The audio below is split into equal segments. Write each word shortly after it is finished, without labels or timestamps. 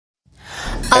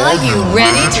Are you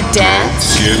ready to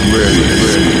dance? Get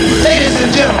ready. Ladies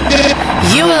and gentlemen,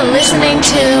 you are listening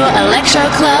to Electro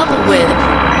Club with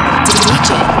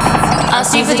DJ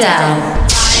Vidal.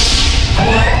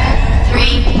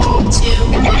 5, 4, 3,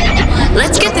 2, 1.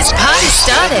 Let's get this party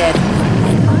started.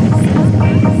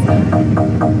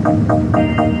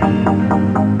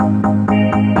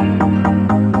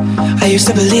 I used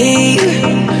to believe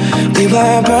we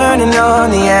were burning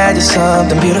on the edge of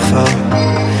something beautiful,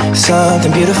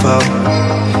 something beautiful.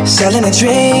 Selling a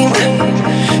dream,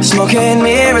 smoking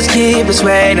mirrors keep us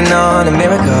waiting on a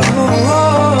miracle,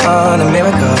 on a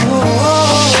miracle.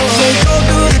 So go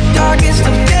through the darkest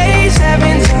of days,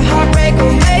 heaven's a heartbreak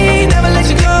away. Never let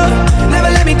you go, never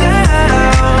let me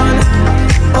down.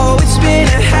 Oh, it's been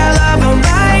a hell of a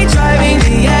ride, driving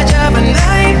the edge of a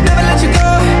night. Never let you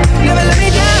go, never let me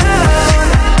down.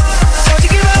 Don't you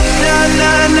give up, nah,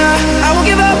 nah, nah. I won't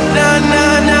give up, nah,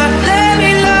 nah, nah. Let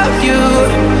me love you,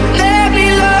 let me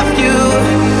love you.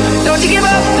 Don't you give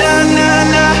up, nah,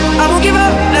 nah, nah. I won't give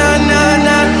up, nah, nah,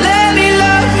 nah. Let me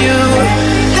love you,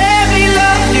 let me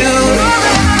love you.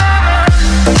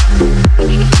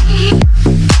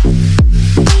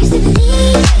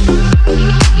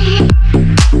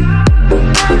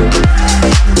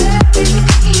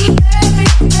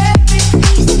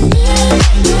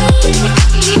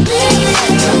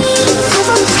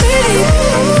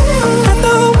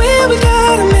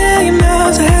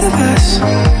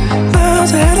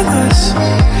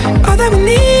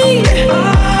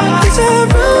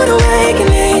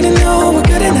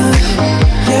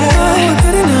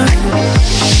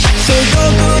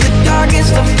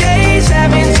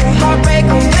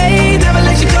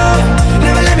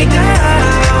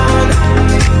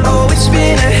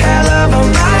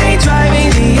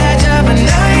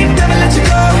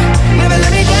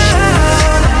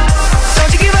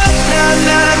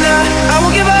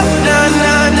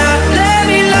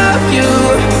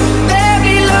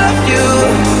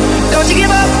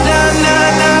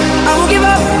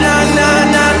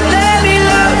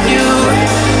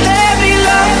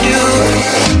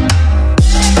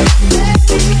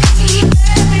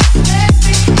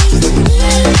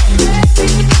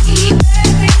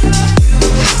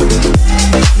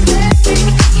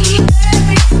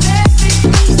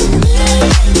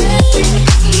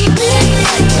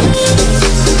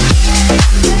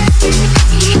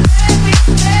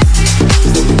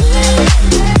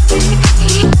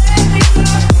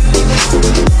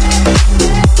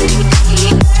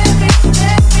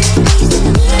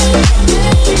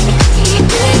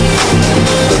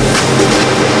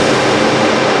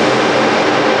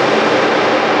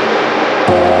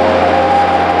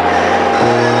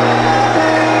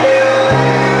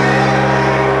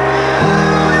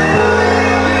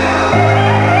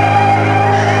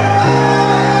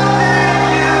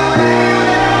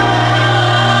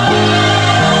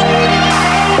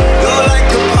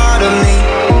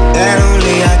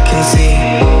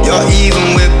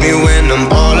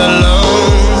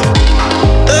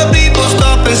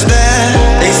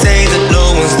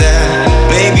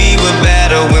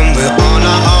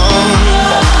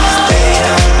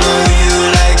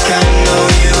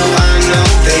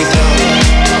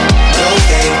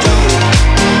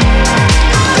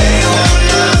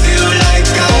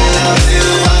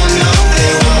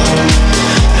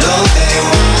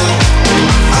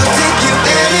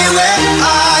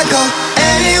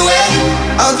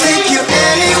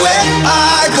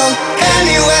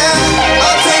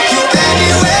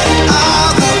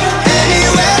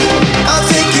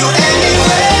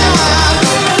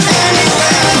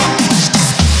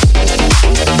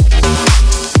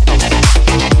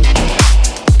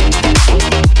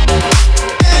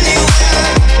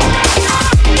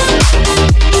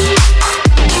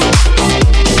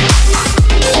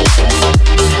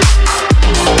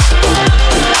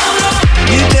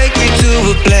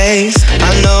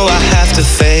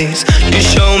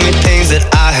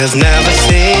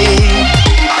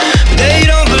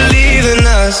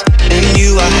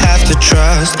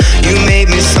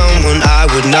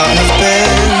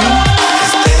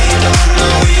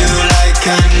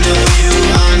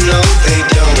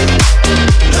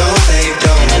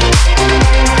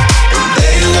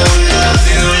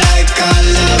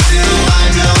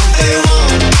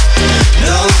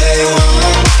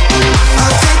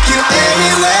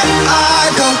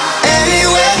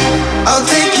 I'll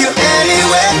take you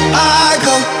anywhere I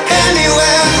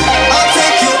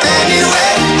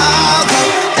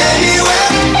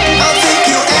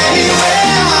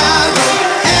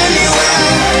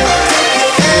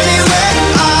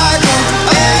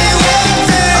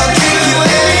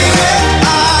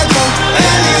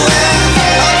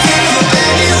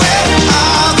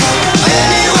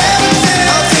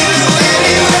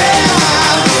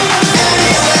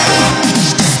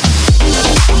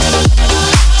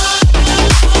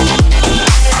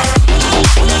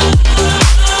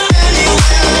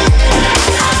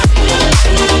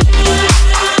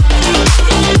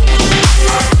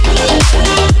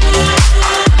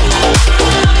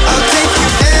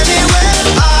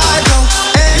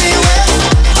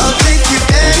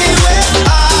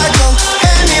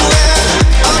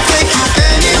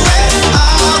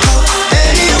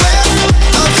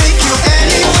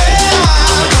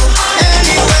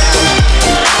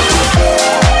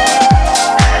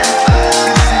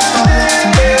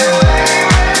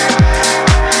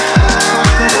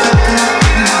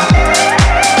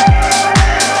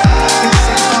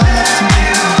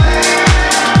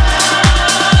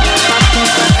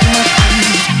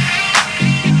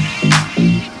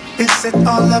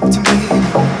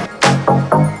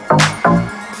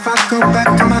go back,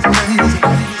 am I crazy?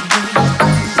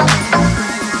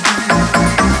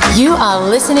 You are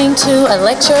listening to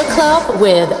Electro Club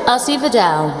with Ossie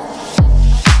Vidal.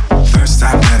 First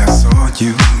time that I saw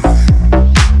you,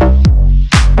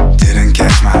 didn't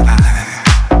catch my eye.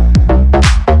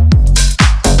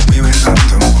 We went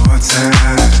underwater,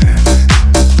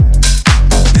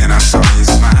 then I saw you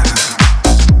smile.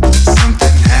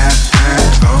 Something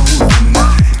happened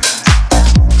overnight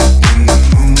when the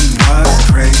moon was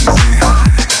crazy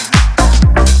high.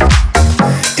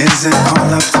 Is it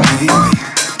all up to me?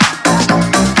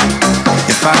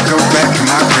 If I go back, am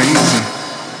I crazy?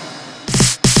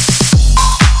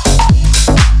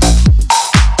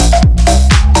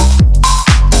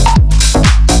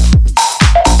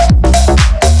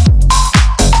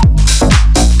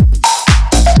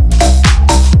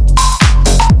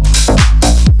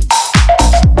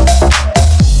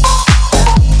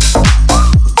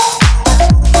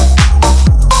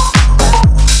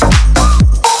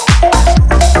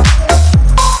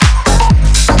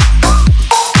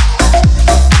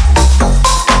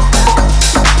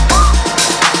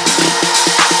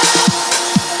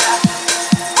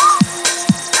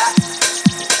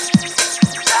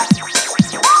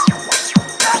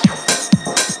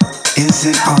 Is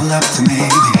it all up to me?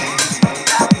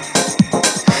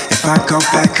 If I go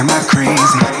back, am I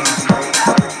crazy?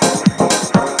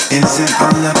 Is it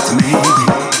all up to me?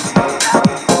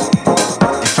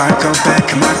 If I go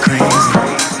back, am I crazy?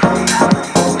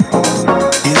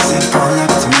 Is it all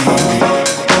up to me?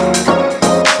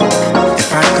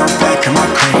 If I go back, am I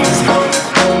crazy?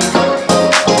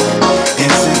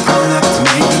 Is it all up to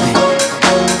me?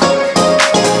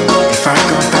 If I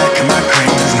go back, am I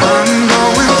crazy? I'm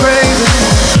going crazy.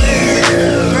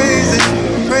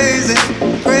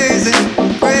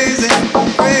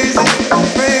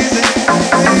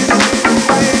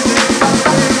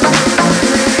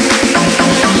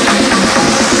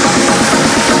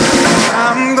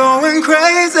 I'm going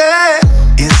crazy.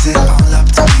 Is it all up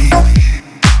to me?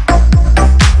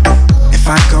 If I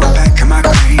go back, am I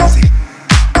crazy?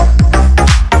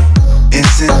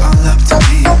 Is it all up to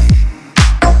me?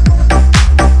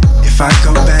 If I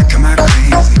go back, am I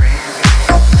crazy?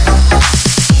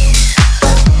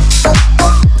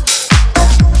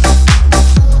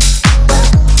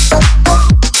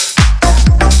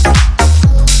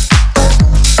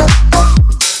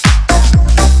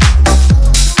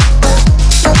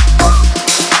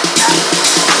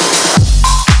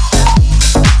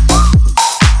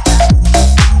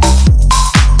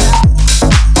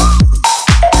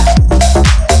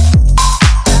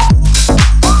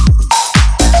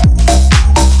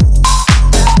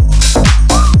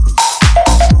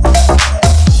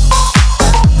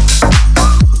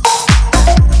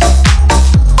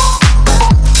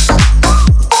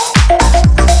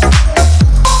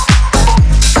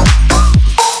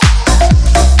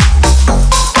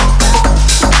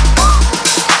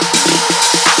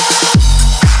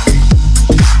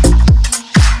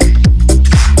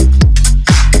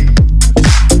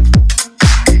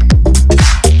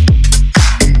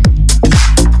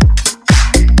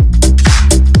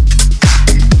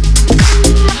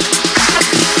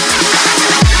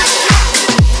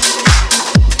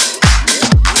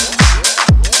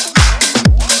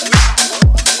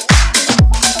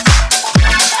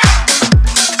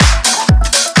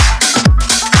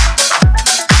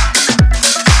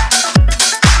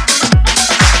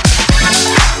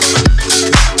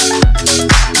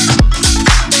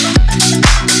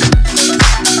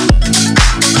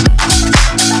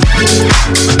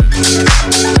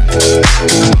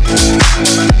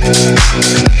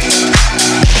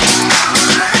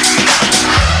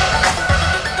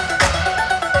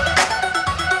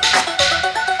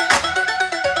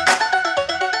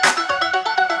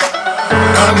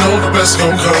 I know the best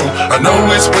gon' come. I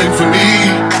know it's waiting for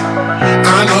me.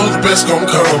 I know the best gon'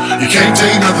 come. You can't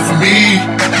take nothing from me.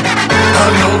 I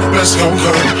know the best gon'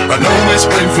 come. I know it's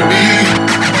waiting for me.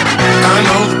 I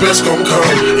know the best gon'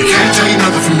 come. You can't take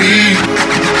nothing from me.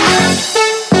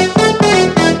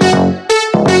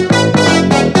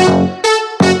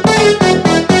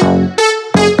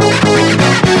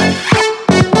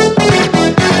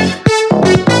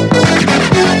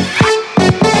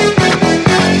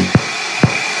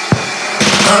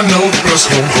 I know the best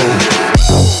gon' come.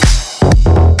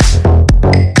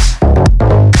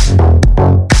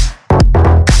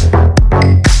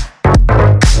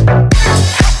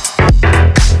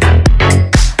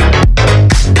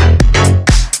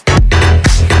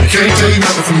 Can't take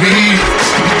nothing from me.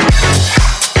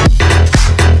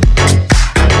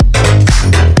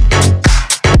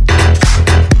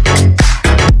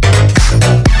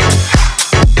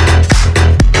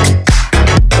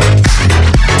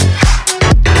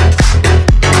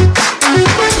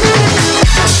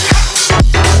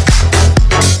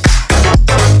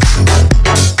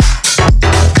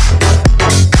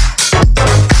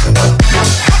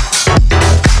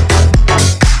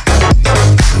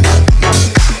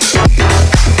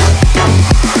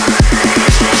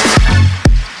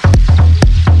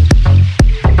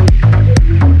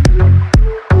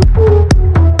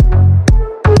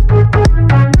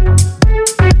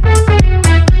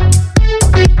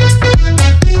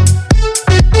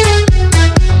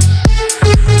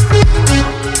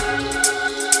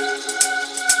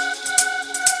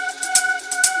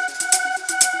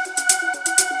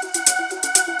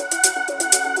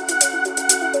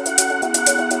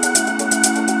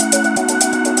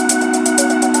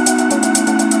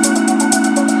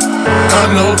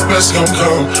 know the best gon'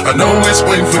 come. I know it's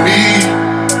waiting for me.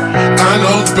 I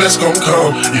know the best gon'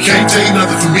 come. You can't take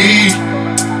nothing from me.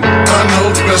 I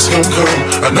know the best gon' come.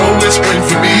 I know it's waiting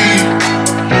for me.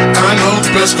 I know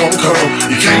the best gon' come.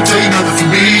 You can't take nothing from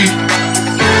me.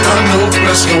 I know the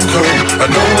best gon' come. I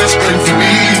know it's waiting for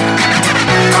me.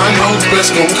 I know the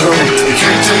best gon' come. You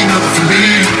can't take nothing from me.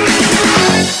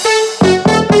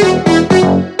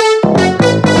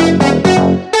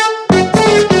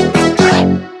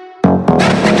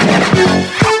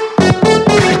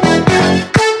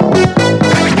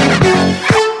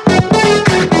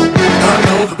 I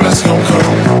know the best gon' come.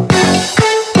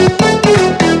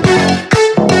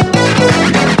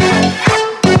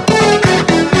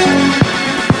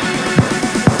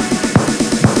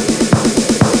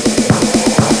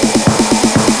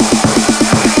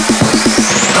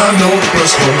 I know the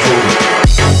best gon' come.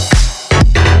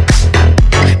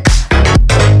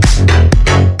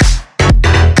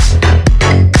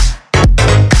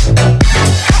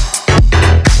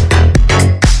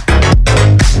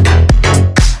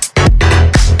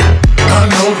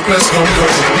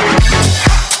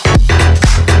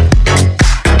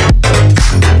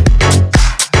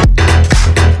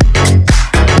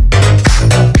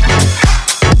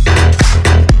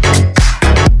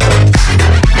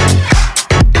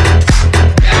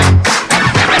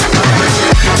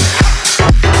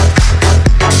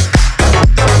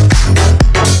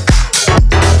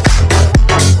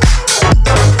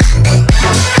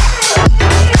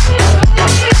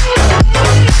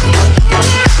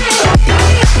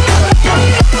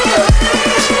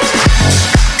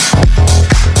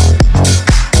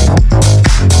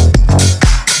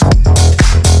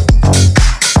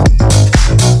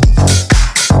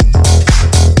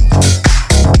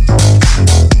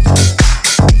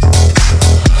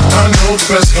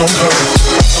 Best gon' come.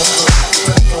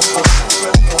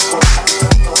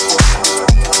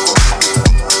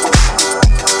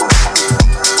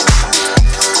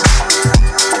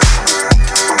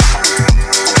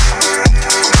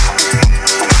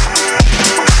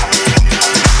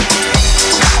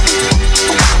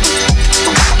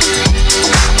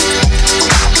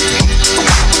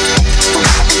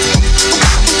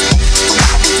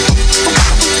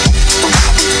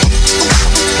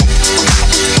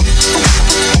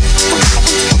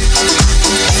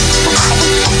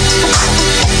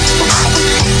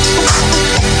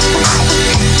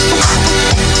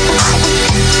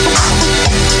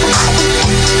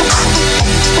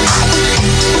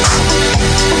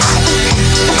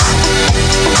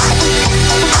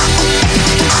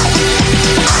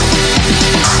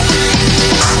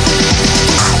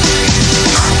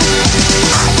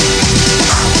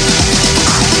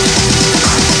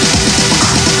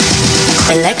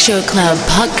 Electro Club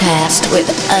podcast with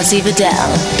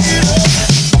Vidal.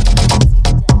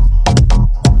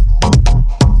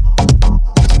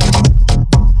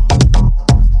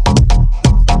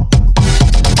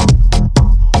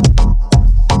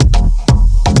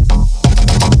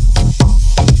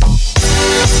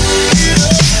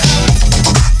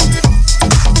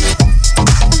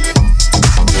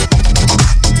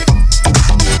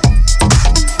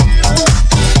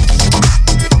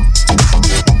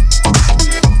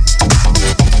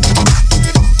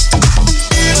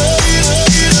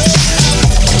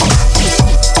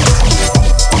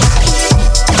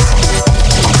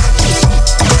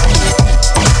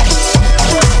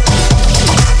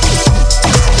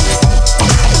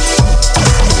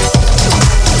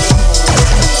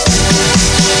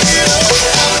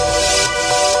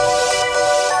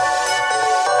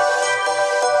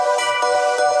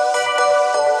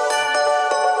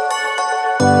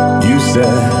 said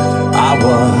I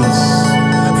was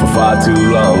for far too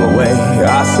long away.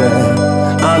 I said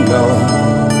I know,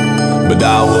 but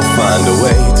I will find a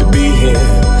way to be here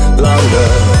longer,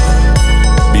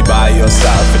 be by your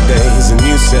side for days. And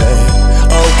you said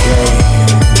okay,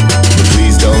 but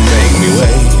please don't make me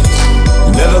wait.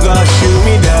 Never gonna shoot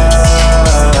me down.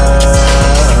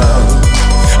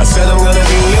 I said I'm gonna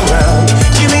be around,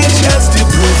 give me a chance to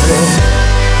prove it.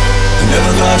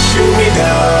 Never gonna shoot me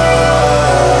down.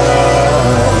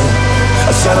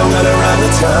 I said I'm gonna run the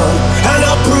town, and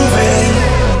I'll prove it.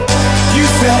 You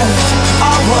said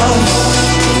I was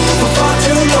for far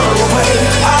too long away.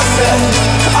 I said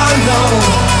I know,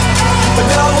 but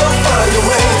I will find a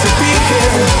way to be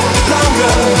here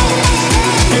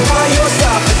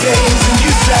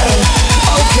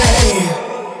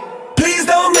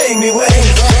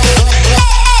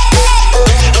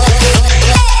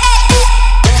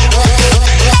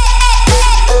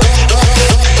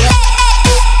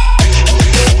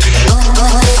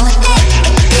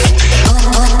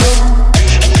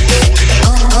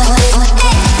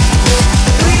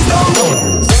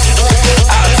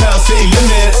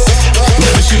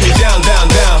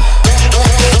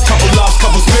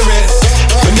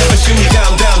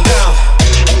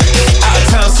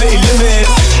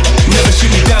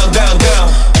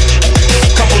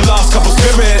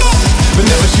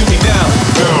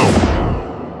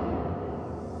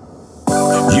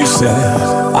said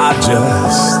I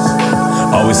just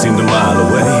always seemed a mile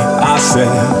away. I said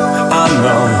I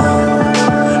know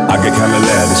I get kinda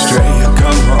led astray. I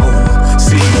come home,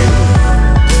 see you,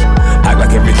 act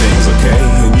like everything's okay,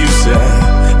 and you said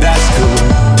that's cool.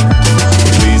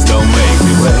 Please don't make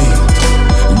me wait.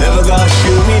 Never gonna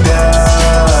shoot me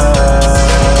down.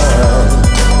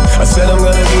 I said I'm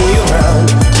gonna be around.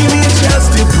 Give me a chance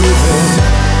to prove it.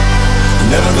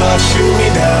 Never gonna shoot me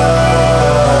down.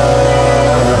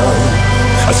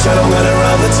 I said I'm gonna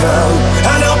run the town,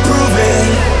 and I'll prove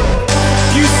it.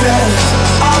 You said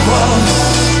I was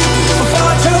for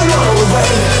far too long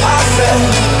away. I said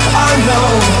I know,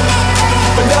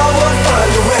 but now we'll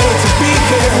find a way to be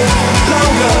here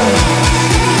longer.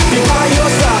 Be by your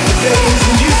side for days,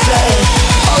 and you said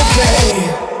okay.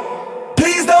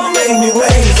 Please don't make me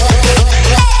wait.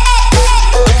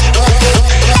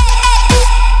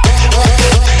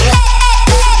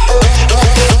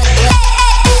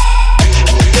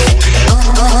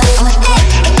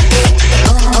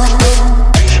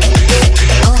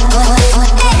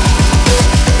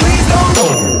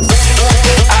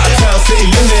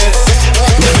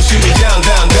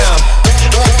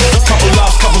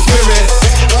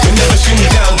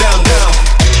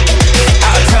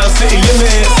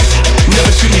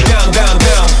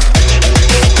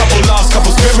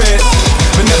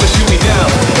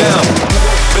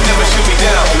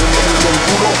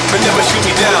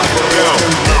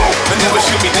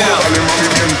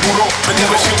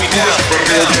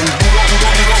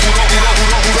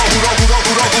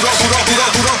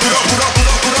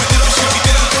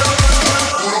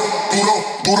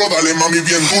 Dale mami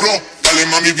bien duro, dale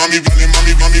mami, mami, dale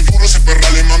mami, mami duro, se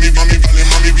perrale mami, mami, dale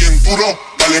mami bien duro,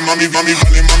 dale mami, mami,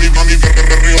 dale mami, mami,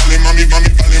 perreo, dale mami, mami,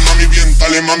 dale mami bien,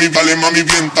 dale mami, dale mami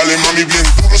bien, dale mami bien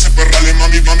duro, se perrale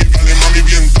mami, mami, dale mami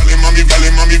bien, dale mami,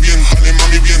 dale mami bien, dale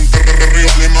mami bien, perreo,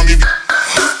 dale mami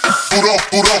duro,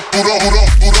 duro, duro, duro,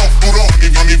 duro, duro, mami,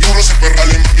 mami duro, se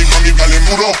perrale mami, mami, dale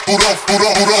duro, duro,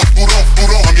 duro, duro, duro,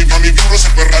 duro, mami, mami duro, se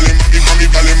perrale mami, mami,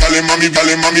 dale, dale mami,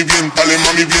 dale mami bien, dale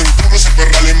mami bien duro, se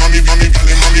perrale mami, mami,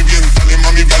 dale mami bien, dale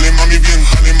mami, dale mami bien,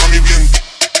 dale mami bien.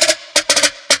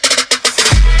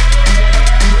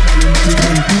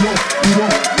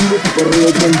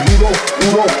 Duro, bien duro,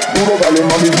 duro, duro, dale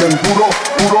mami bien duro,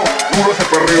 duro, duro, se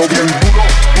perreo bien duro,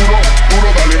 duro, duro,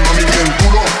 dale mami bien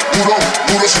duro, duro,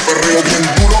 duro, se perreo bien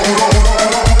duro, duro,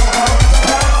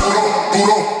 duro,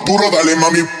 duro, duro, dale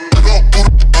mami duro, duro,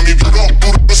 mami duro,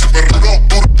 duro, se perreo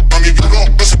duro, mami duro,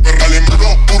 se perrale duro,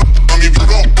 duro, mami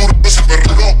duro, duro, se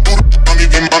perreo duro, mami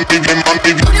bien, mami bien,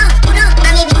 mami bien.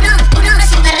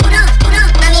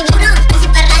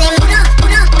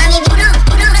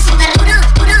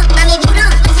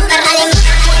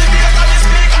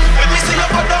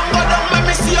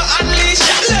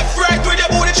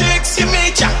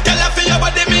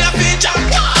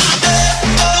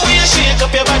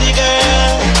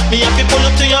 Me have to pull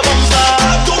up to your bumper.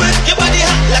 Do it, your body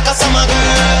hot like a summer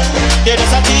girl. Yeah,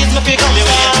 that's a tease me fi come your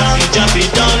way. Drop it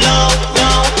down low,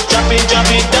 low. Drop it down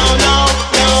low,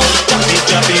 low.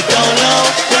 Drop it down low,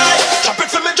 right. Drop it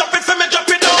for me, drop it for me,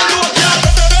 drop it down low, girl.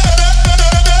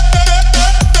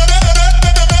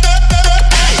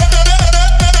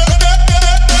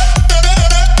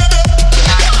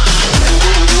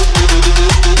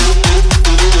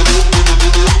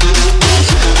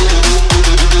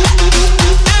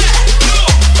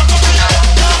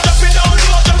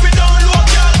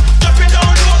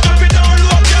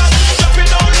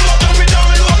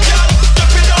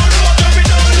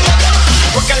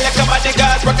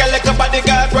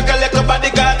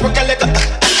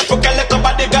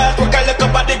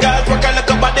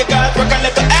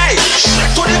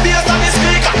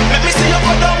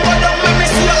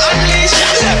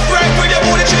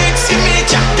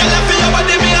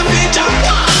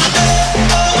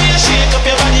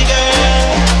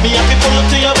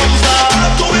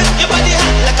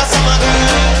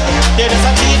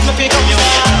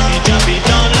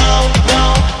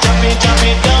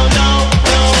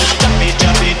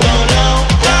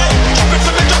 Drop it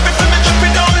for me, drop it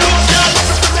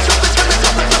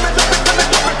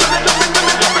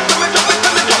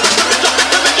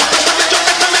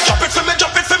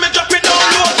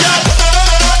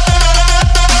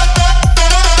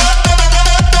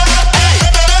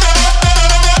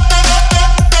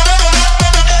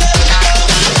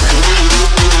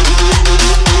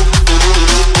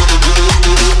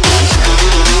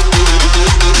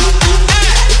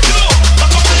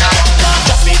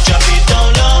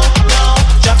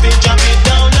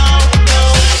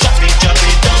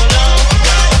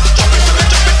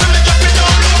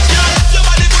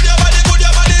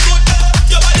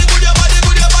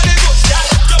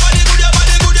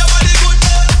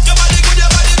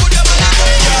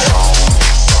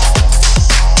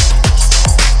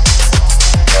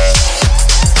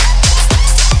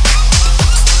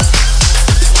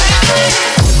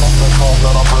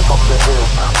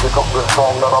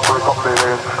song that I break up the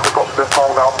bass. Pick up the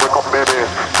song now, break up the bass.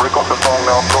 Break up the song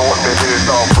now, blow up the bass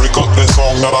now. Break up the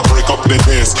song that I break up the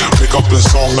bass. Pick up the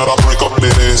song that I break up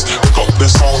the bass. Pick up the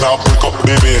song now, break up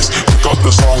the bass. Pick up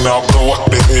the song now, blow up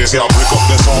the bass. Yeah, break up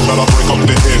the song that I break up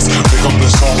the bass. Pick up the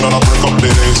song that I break up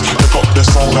the bass. Pick up the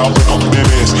song now, break up the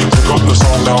bass. Pick up the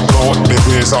song now, blow up the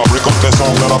bass. I'll break up the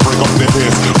song that I break up the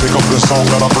bass. Pick up the song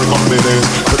that I break up the bass.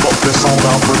 Pick up the song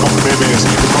now, break up the bass.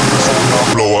 Pick up the song now,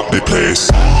 blow up the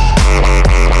place.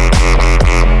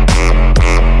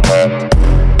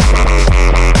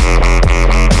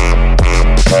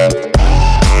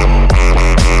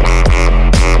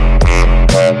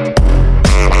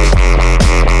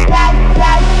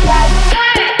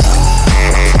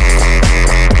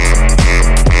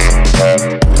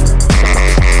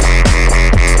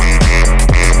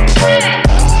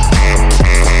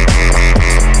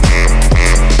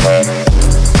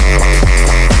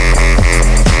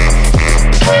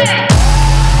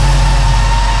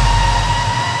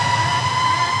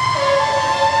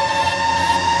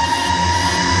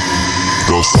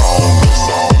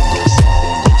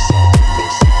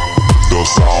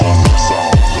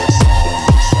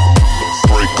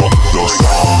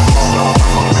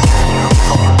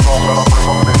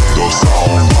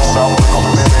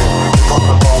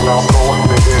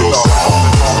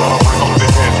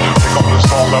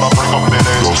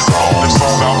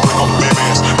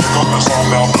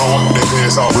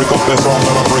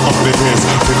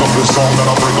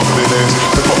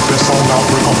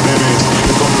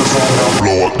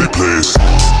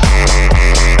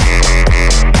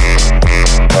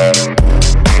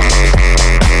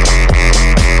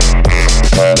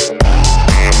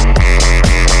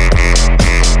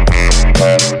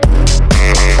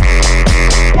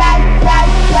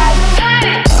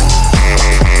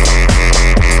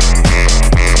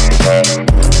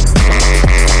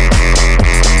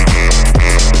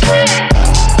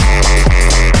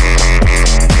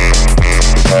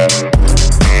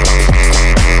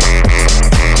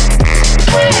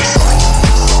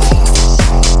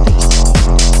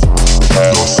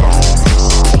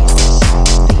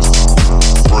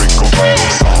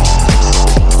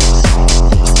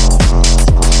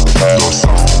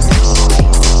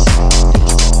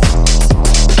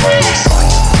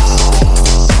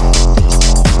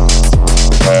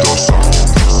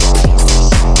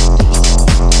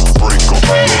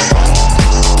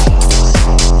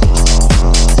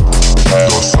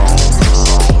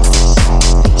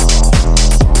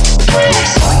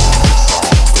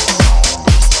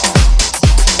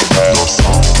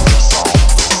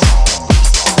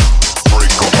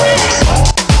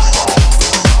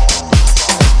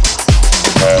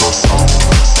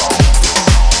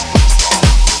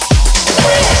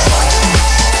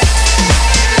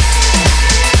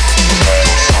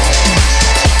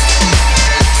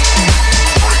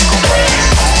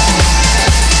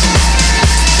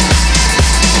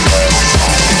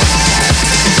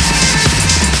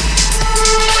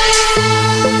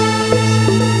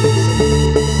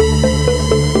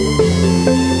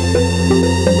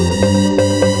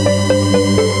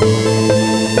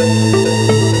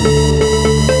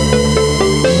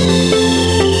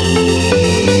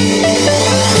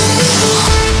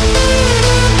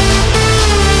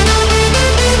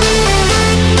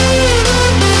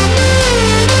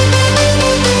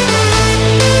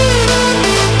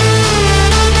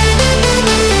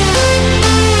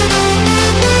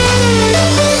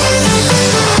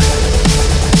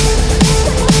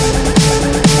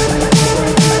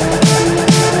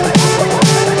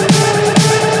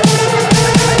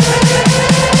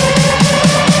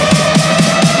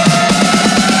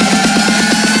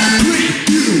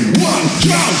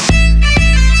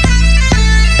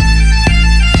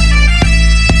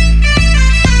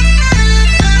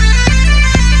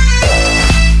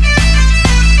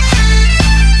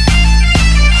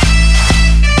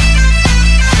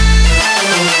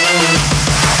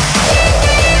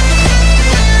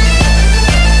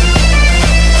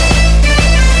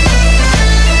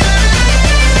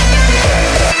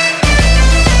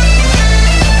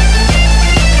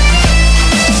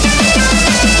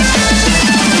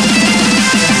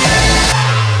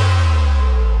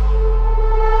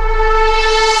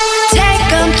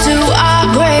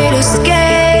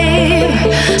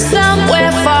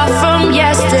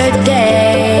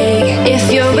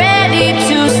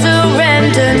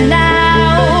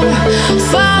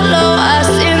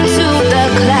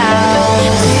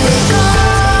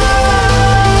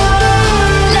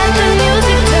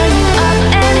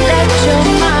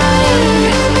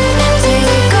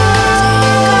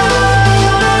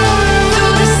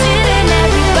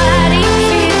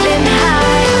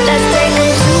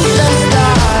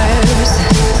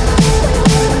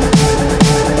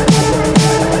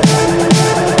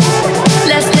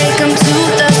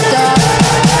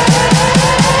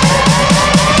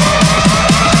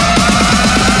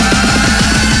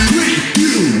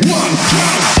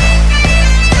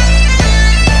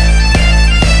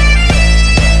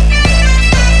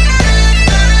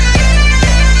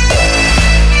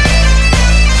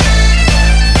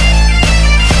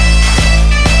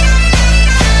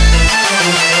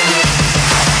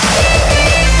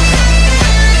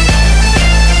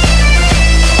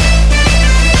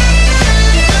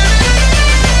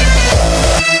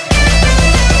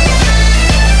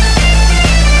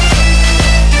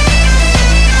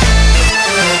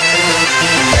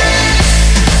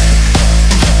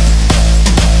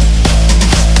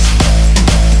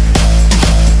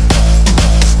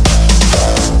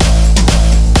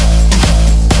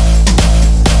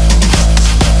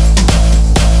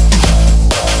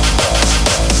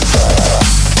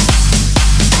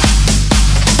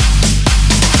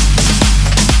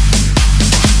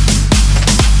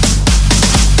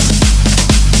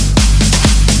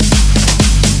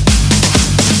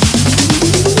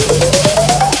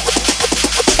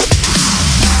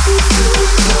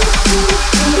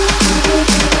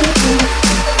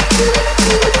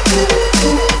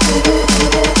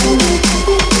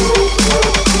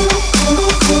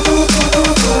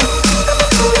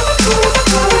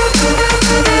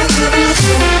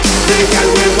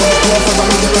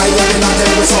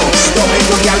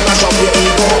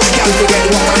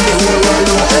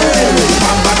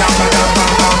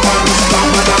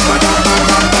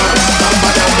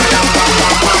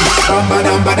 Bam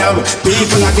badam badam,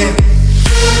 people again.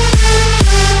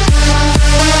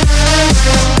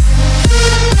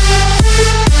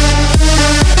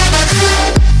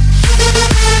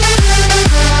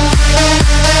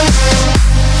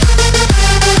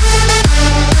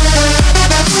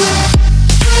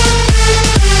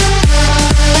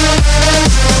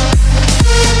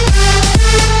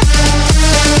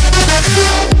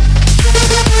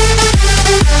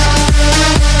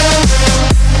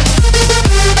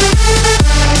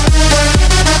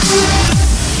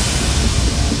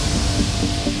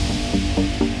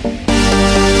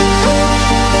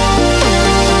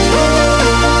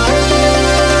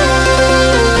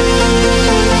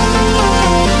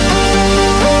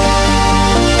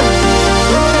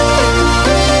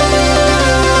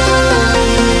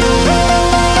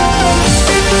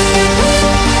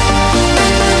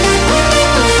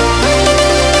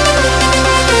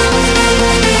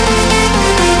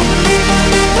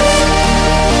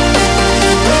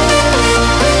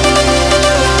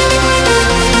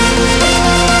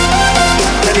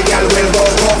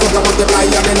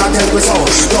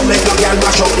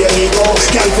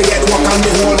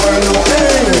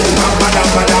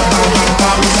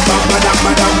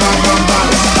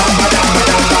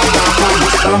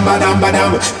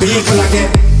 People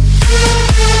again.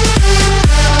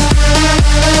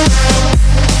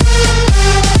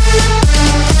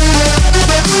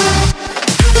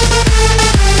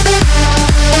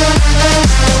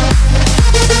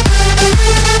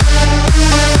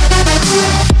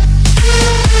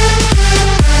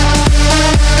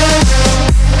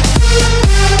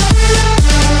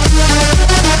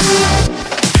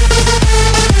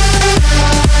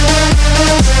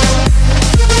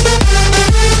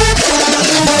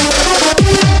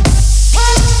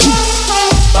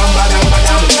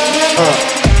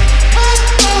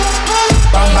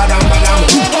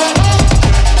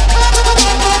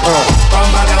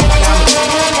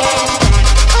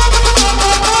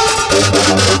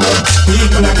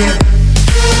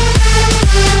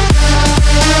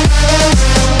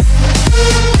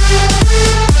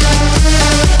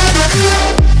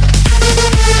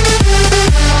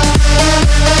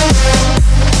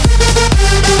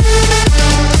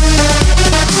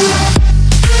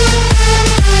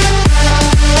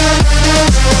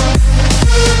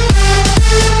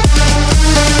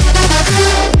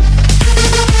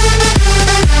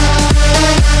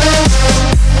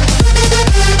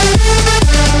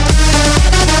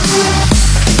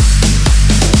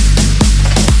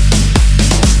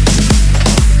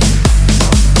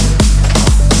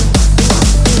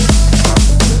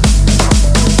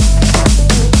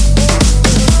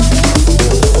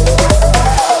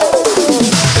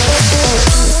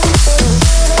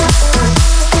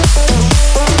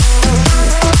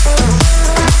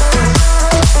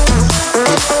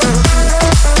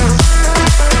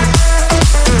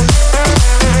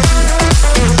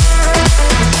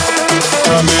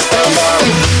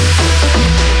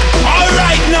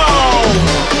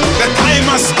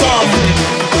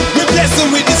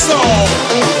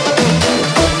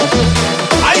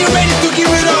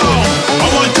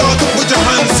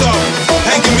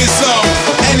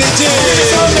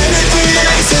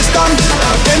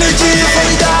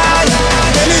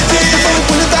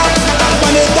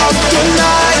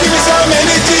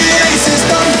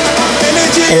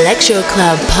 Electro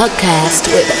Club Podcast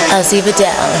with Vidal.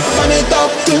 Run it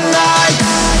up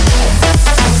tonight.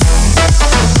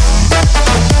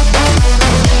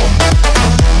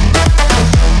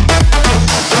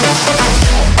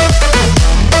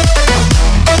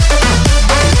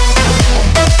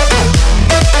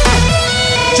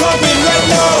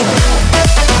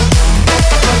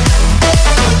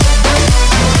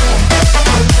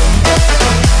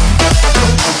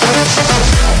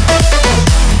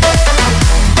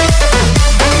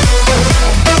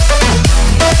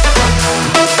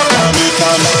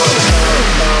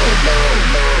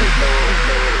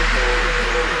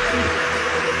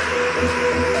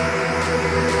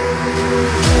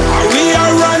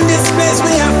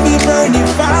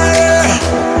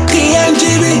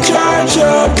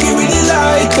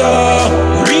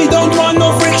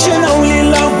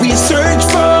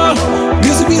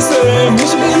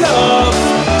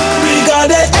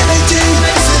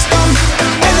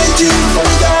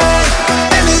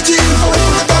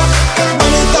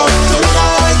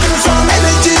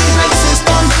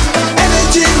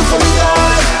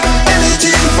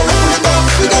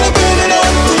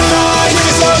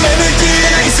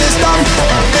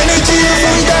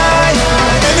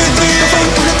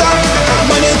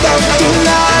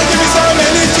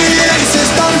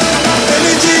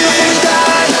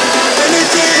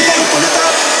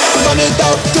 turn it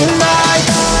up tonight.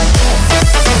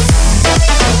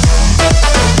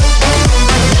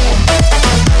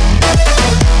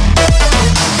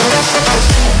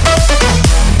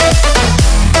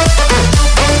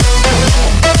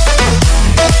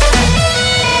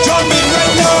 Jump in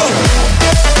right now.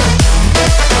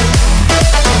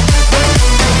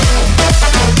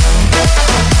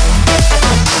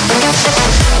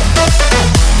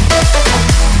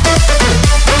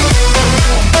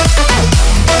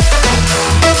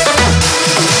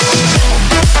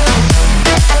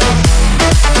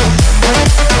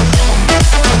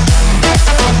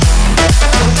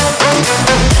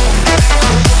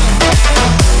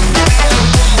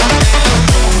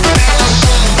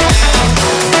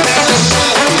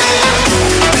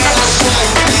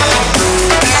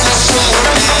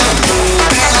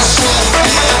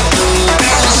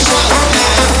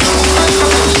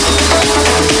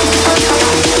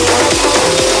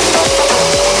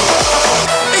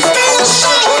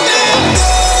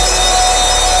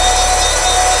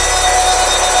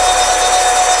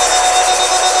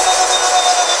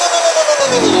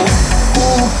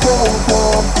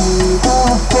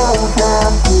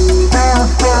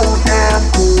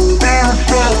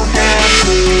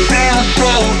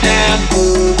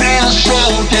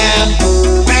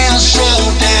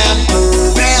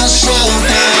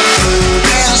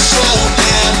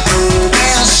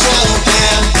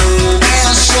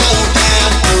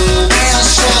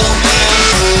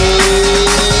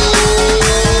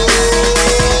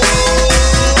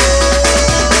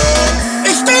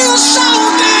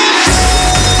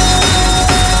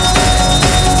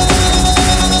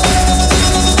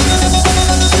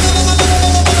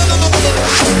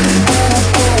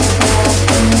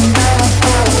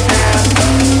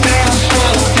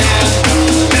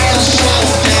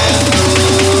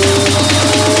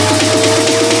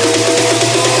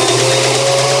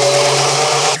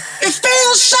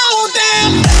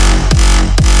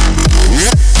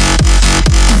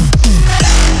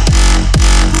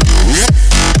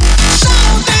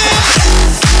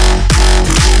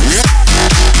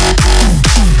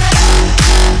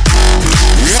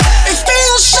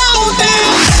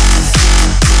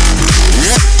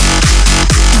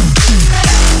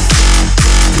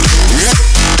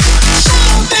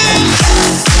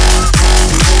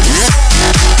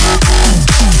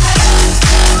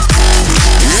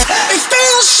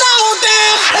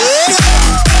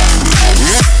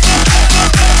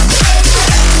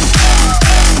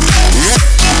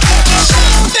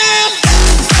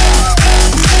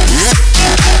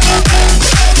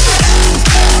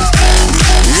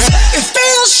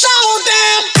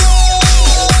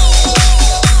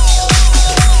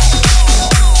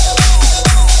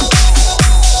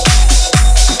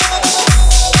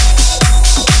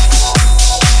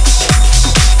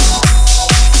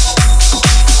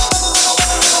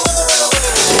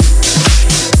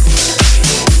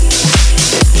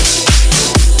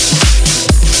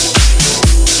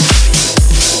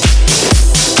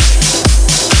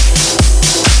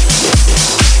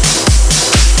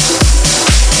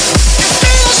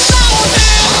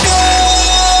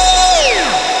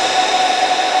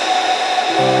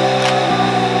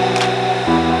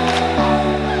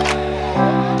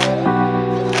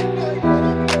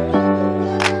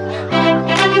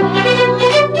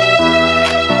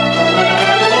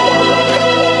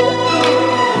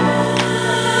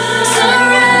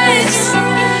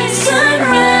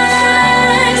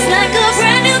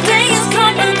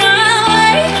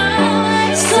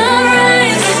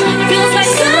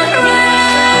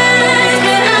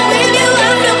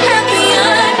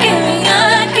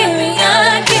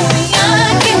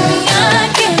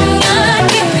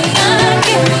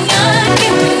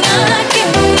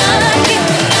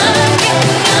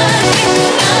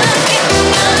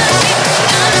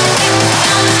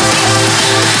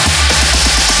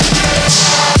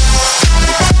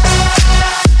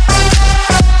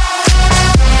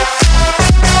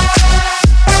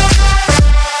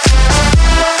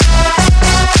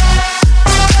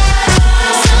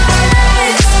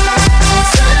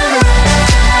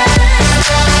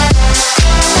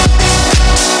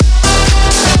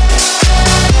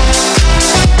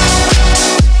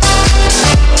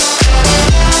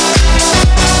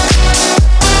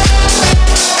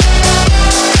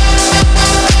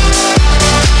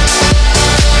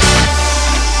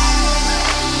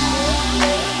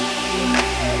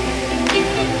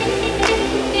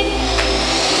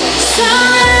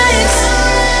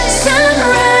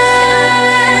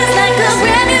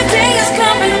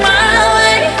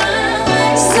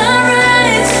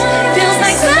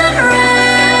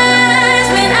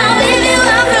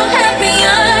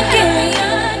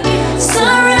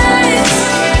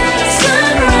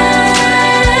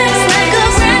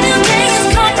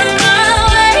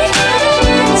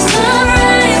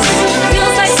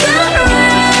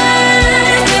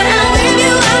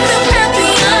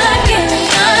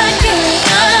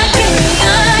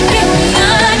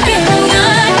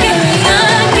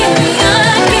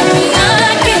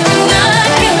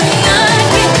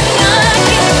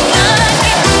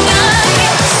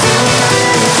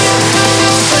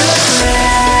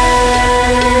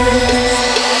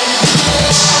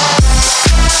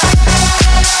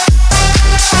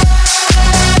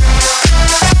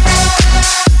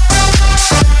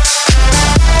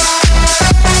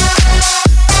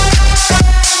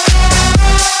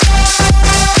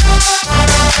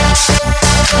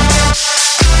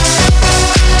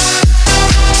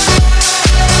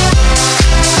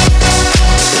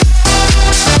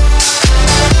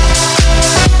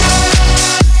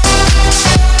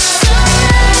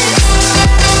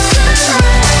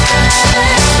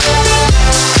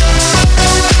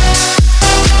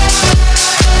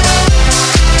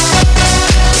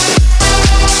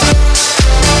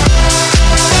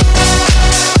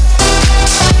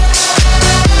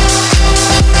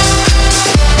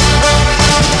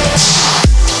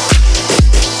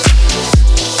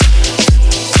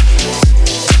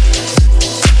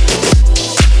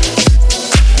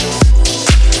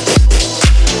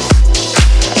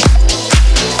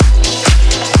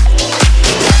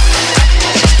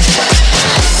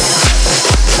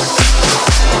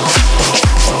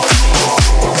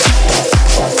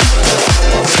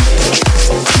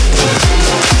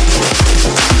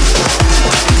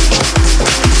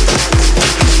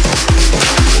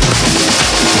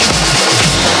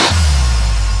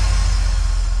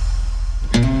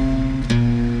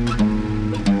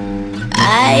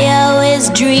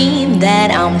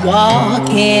 that I'm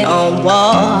walking on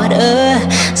water.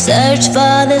 Search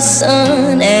for the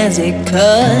sun as it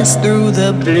cuts through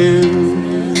the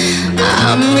blue.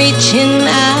 I'm reaching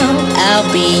out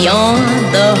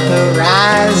beyond the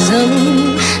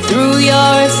horizon. Through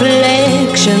your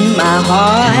reflection, my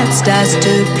heart starts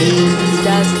to beat.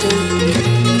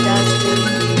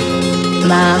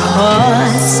 My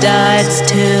heart starts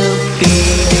to beat.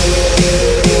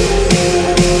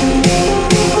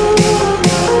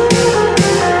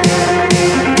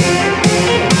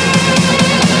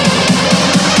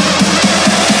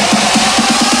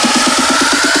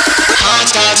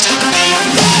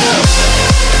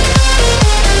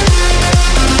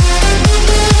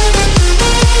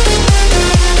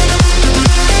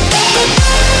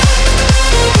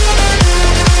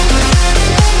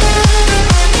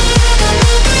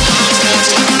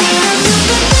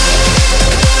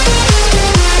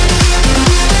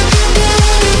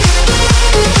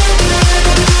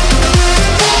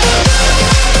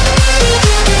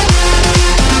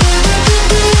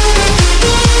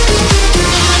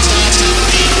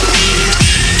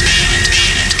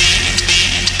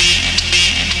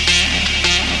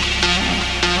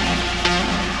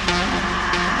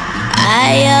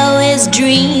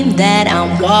 Dream that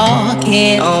I'm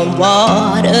walking on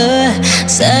water.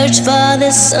 Search for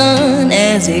the sun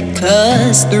as it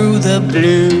cuts through the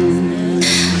blue.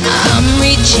 I'm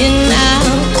reaching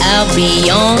out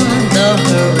beyond the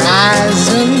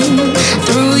horizon.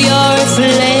 Through your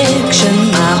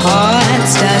reflection, my heart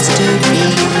starts to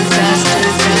beat.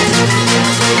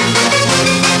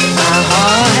 My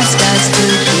heart starts to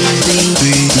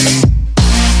beat.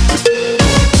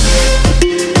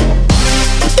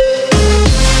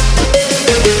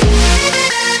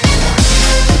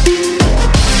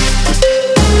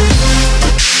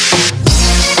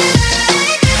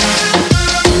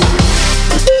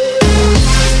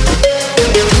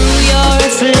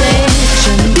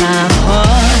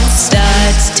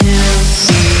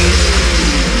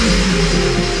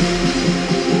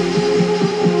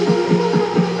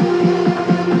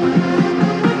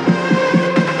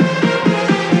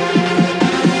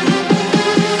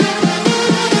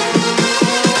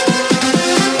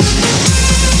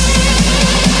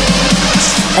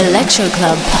 Electro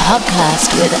Club podcast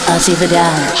with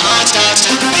Vidal.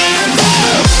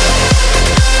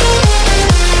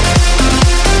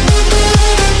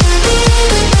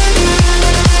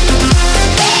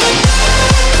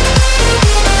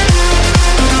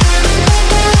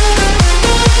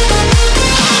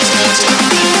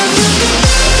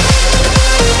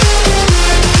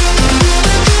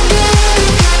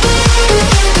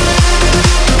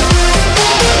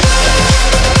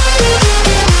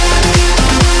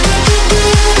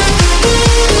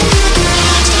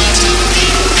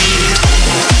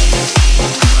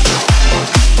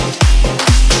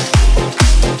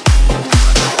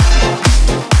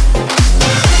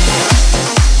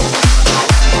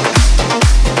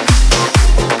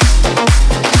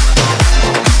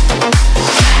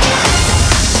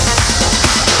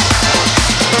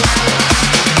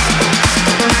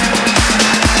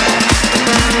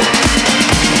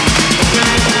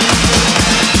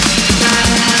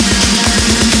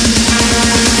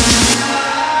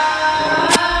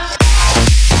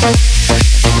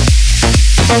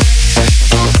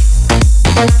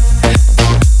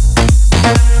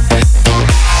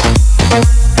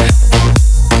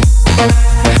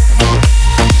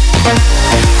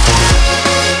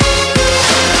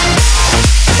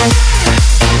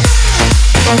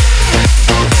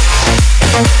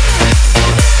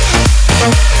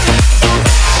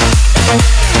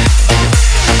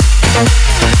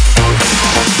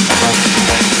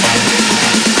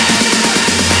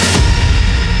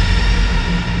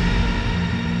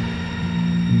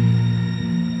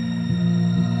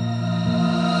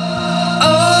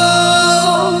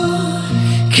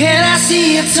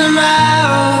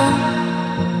 Tomorrow,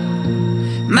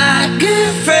 my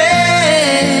good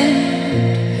friend,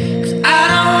 'cause I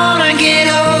don't wanna get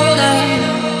older.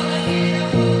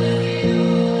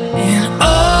 And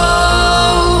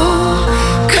oh,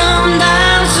 come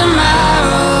down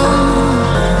tomorrow,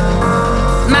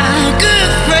 my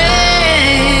good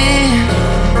friend.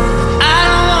 I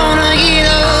don't wanna get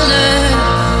older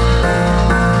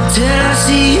till I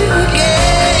see you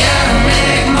again. Gotta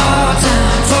make more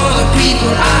time for the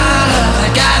people I love.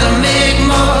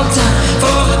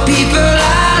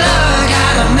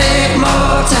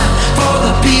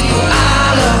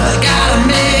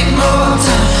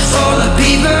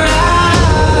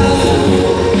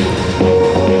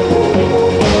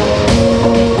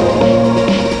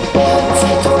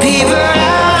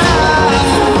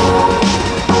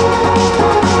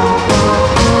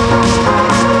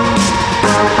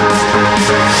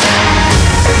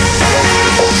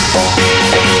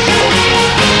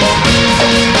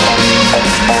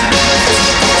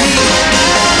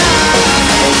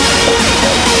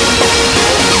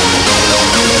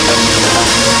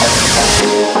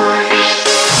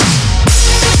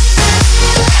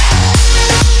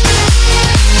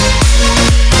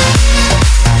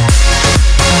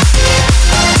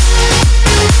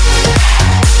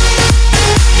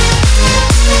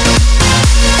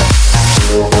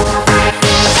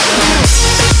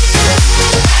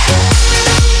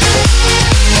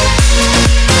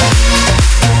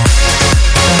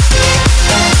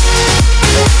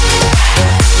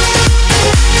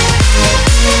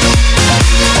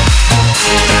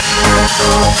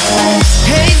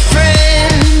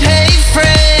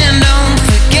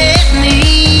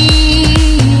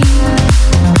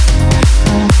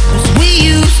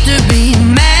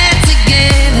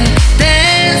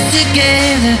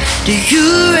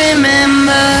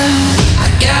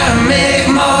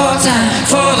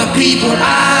 people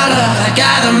I love, I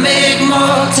gotta make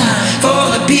more time. For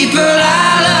the people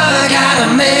I love, I gotta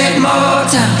make more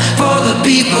time. For the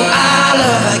people I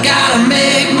love, I gotta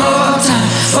make more time.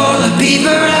 For the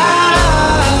people I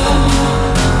love,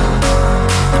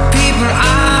 the people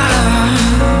I love,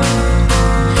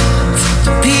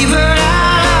 the people I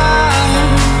love,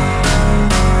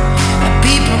 the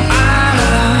people I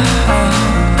love.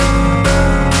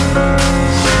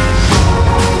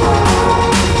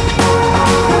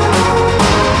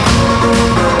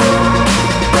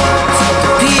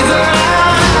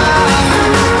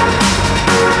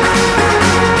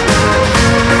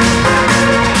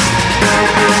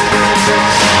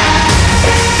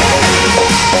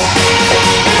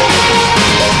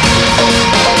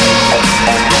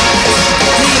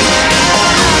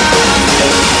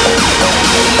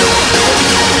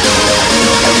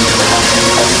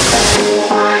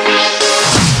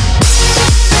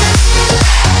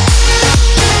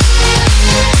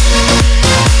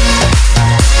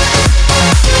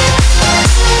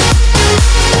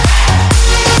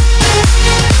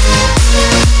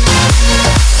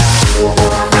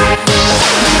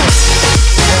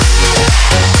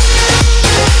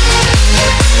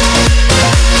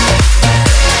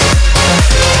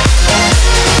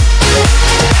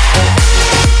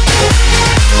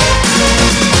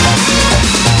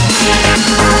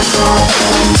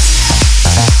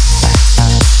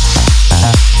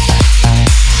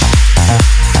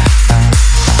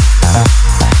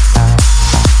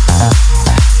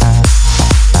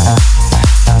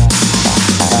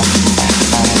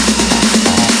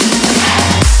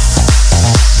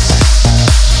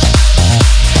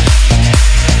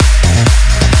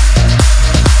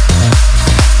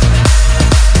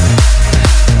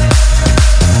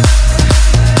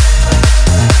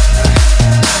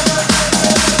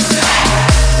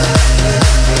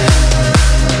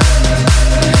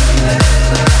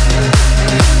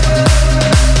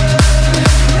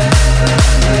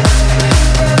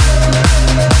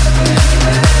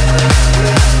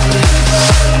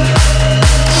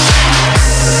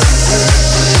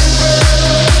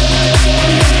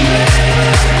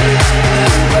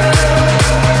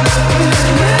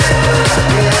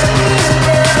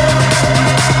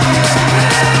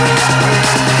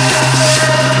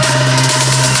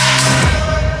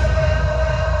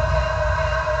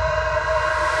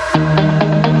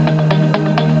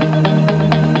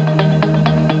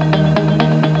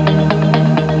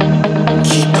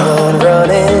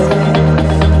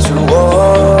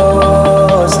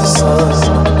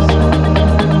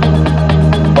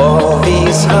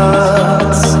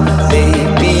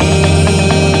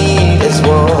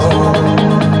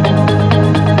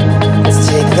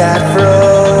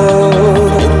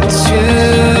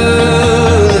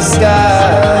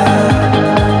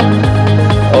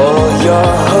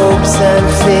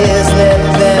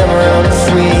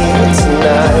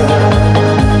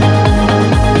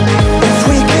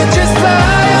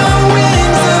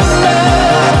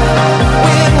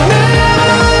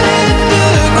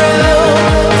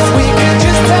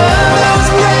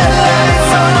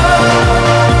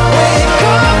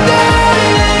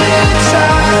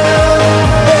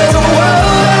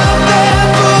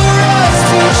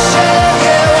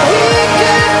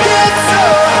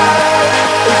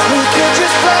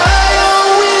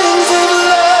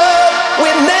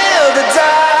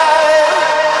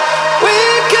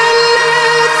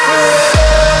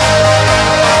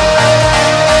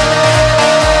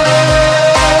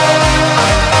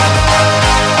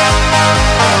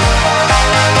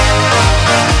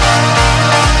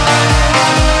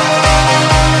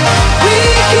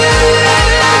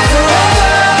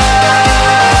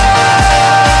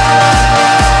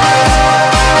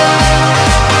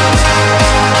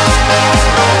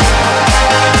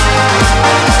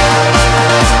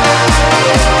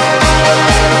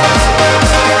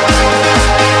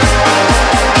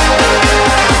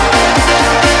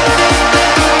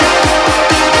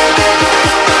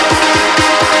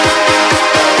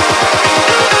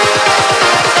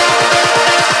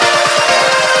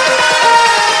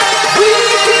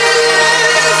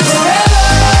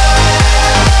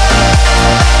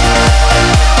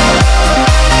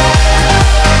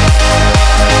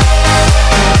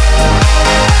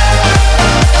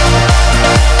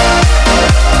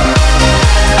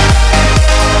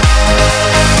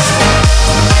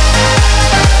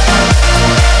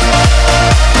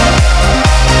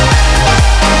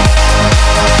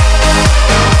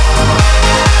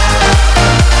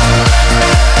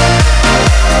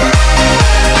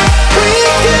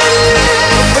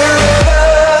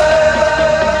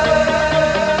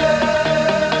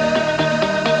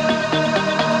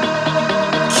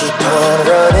 on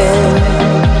running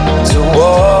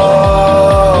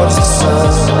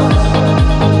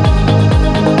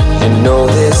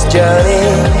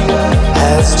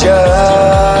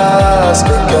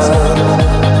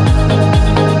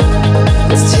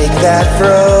that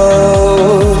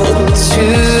road to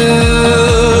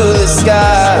the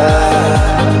sky.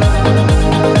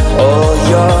 All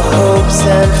your hopes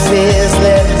and fears,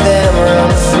 let them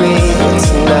run free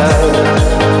tonight.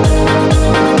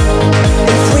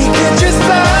 If we could just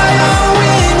fly on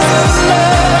wings of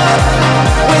love,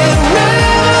 we'd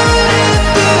never hit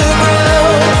the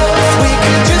ground. If we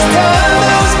could just turn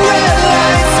those red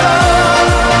lights on,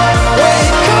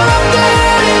 wake up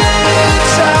that inner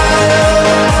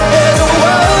child. There's a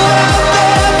world out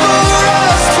there for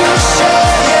us to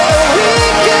share. Yeah, we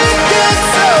could get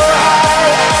so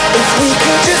high. If we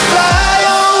could just fly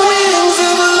on wings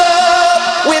of love,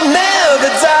 we'd never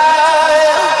die.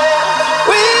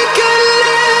 We could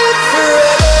live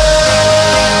forever.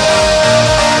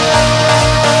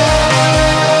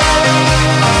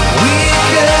 We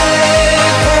could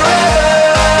live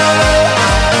forever.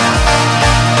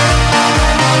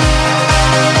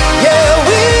 Yeah,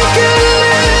 we could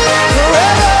live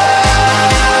forever.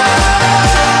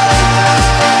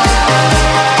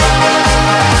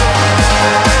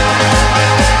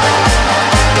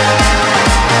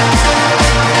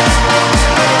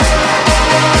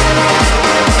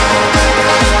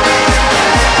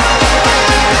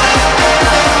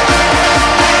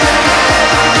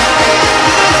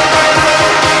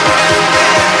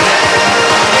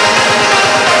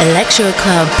 Electro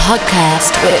Club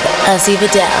podcast with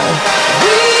Vidal.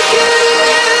 We could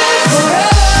live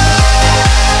forever.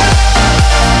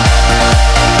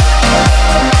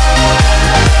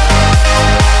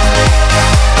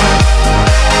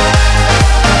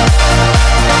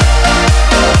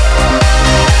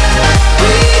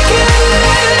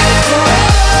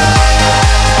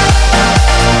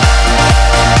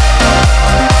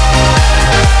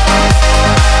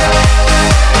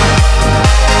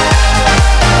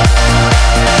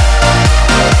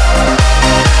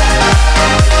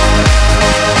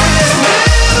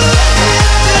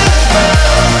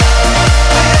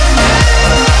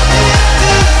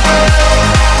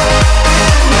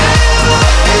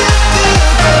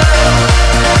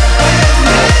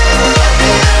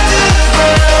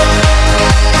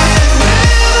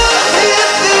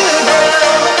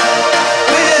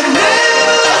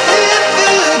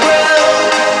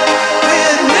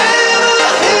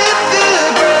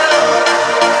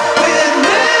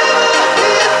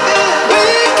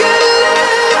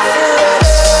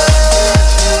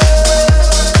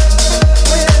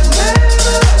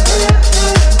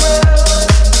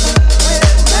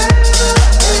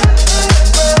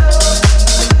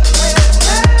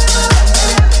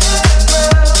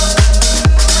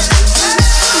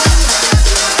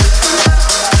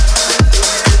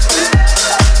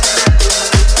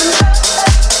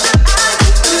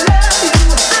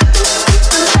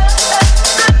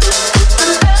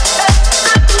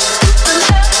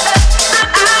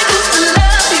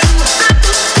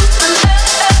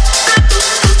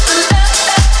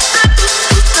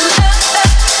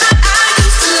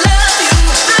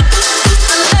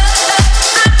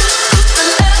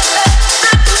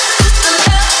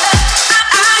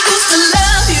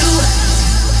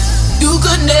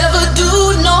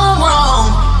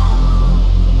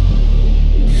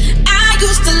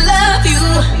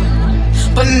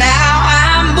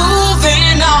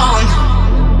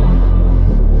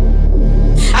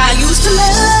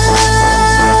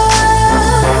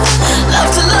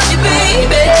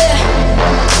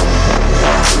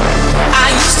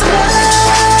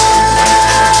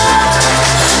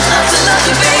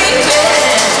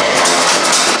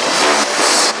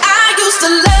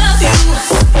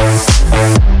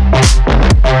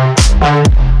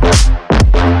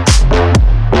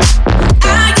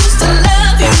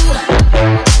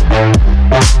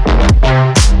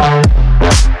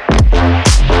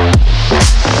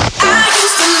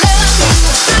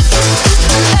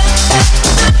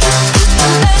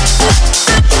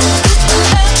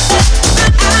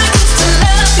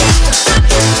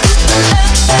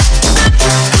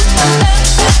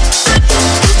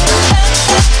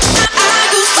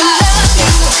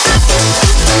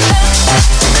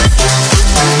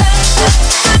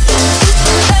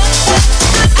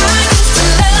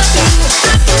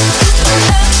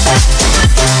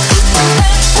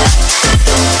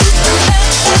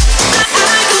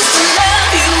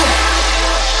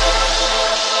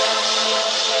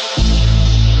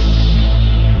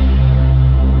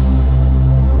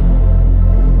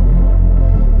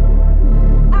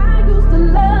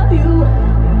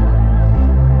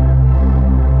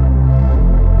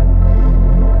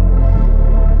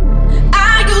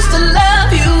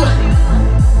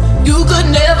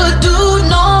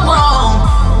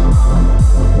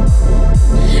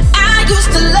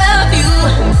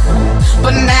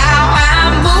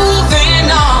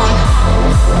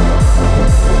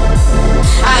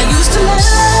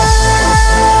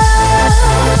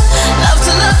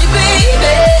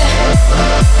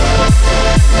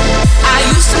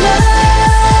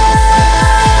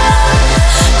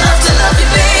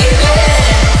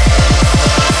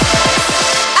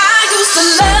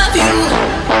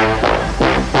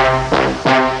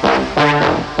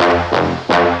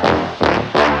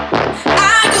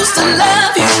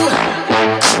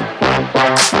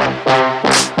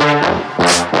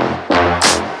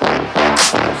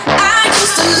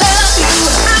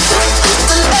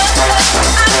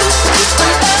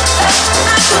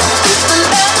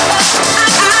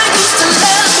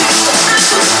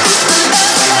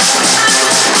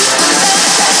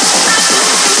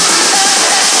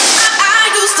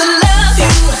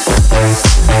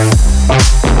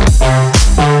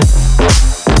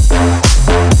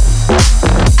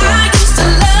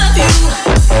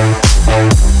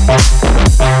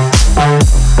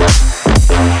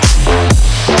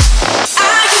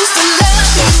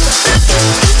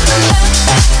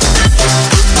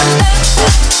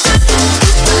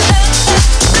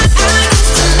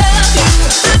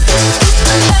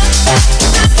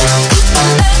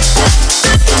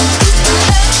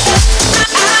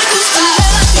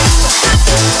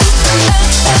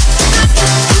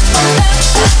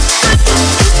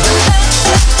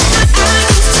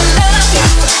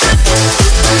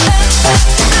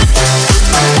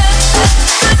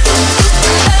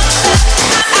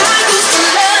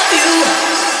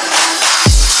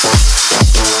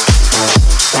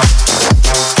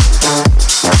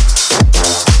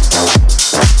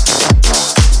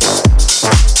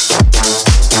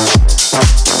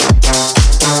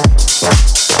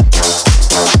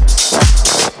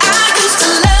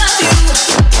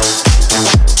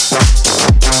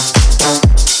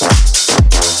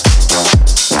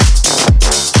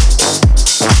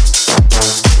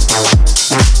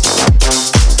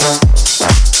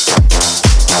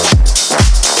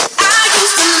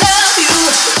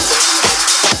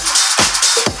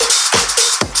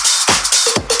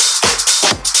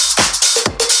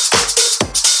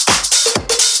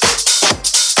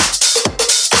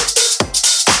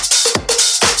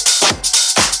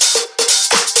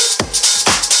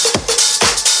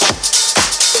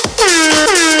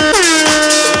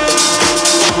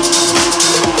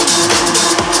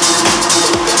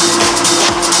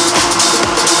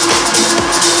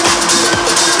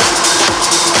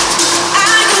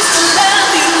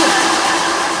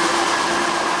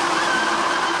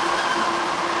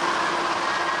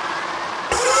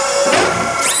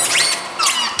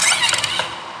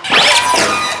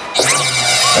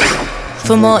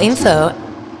 For more info,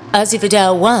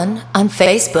 Vidal1 on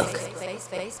Facebook.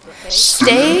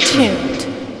 Stay tuned.